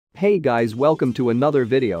Hey guys, welcome to another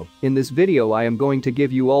video. In this video I am going to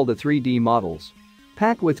give you all the 3D models.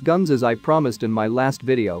 Pack with guns. As I promised in my last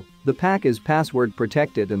video, the pack is password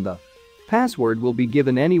protected and the password will be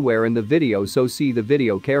given anywhere in the video, so see the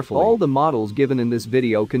video carefully. All the models given in this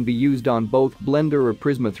video can be used on both Blender or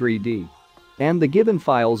Prisma 3D. And the given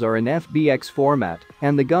files are in FBX format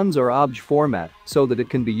and the guns are OBJ format so that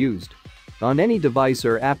it can be used on any device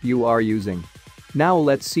or app you are using. Now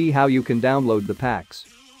let's see how you can download the packs.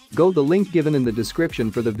 Go the link given in the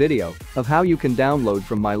description for the video of how you can download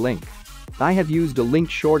from my link. I have used a link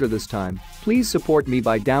shorter this time. Please support me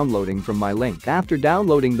by downloading from my link. After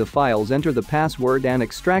downloading the files, enter the password and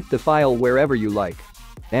extract the file wherever you like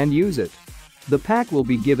and use it. The pack will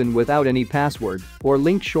be given without any password or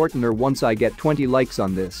link shortener once I get 20 likes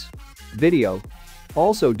on this video.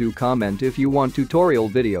 Also do comment if you want tutorial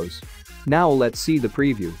videos. Now let's see the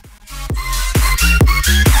preview.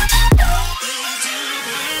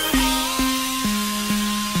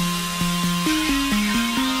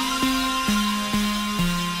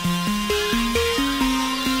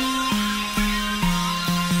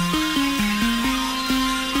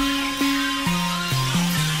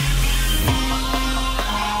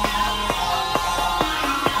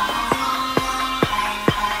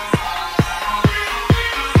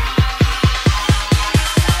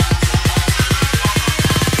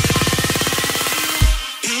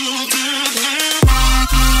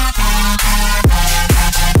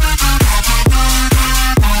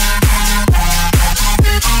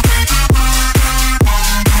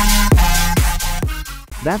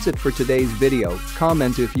 That's it for today's video.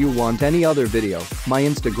 Comment if you want any other video. My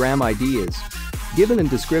Instagram ID is given in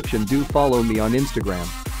description. Do follow me on Instagram.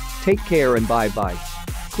 Take care and bye bye.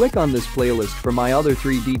 Click on this playlist for my other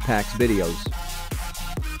 3D packs videos.